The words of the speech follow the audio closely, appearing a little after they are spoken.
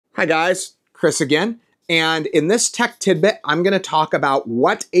Hi guys, Chris again. And in this tech tidbit, I'm going to talk about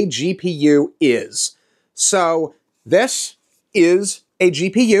what a GPU is. So this is a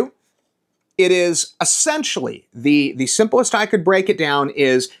GPU. It is essentially, the simplest I could break it down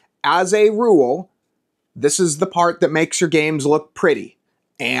is, as a rule, this is the part that makes your games look pretty.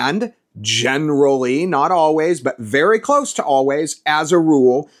 And generally, not always, but very close to always, as a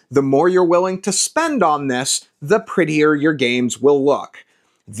rule, the more you're willing to spend on this, the prettier your games will look.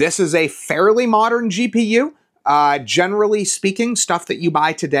 This is a fairly modern GPU. Generally speaking, stuff that you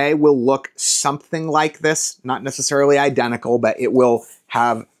buy today will look something like this. Not necessarily identical, but it will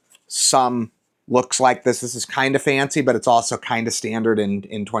have some looks like this. This is kind of fancy, but it's also kind of standard in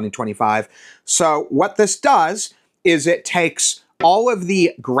 2025. So what this does is it takes all of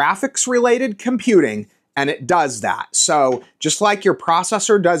the graphics-related computing and it does that. So just like your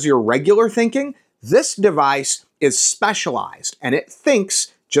processor does your regular thinking, this device is specialized and it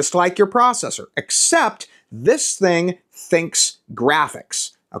thinks just like your processor, except this thing thinks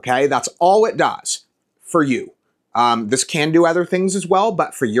graphics, okay? That's all it does for you. This can do other things as well,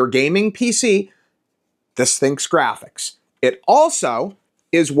 but for your gaming PC, this thinks graphics. It also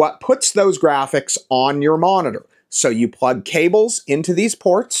is what puts those graphics on your monitor. So you plug cables into these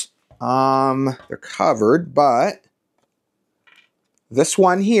ports. They're covered, but this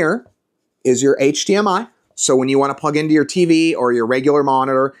one here is your HDMI. So when you want to plug into your TV or your regular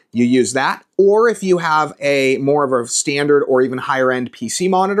monitor, you use that. Or if you have a more of a standard or even higher end PC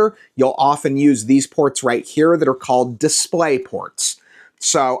monitor, you'll often use these ports right here that are called display ports.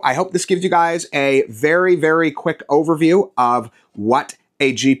 So I hope this gives you guys a very, very quick overview of what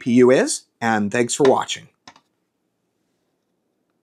a GPU is, and thanks for watching.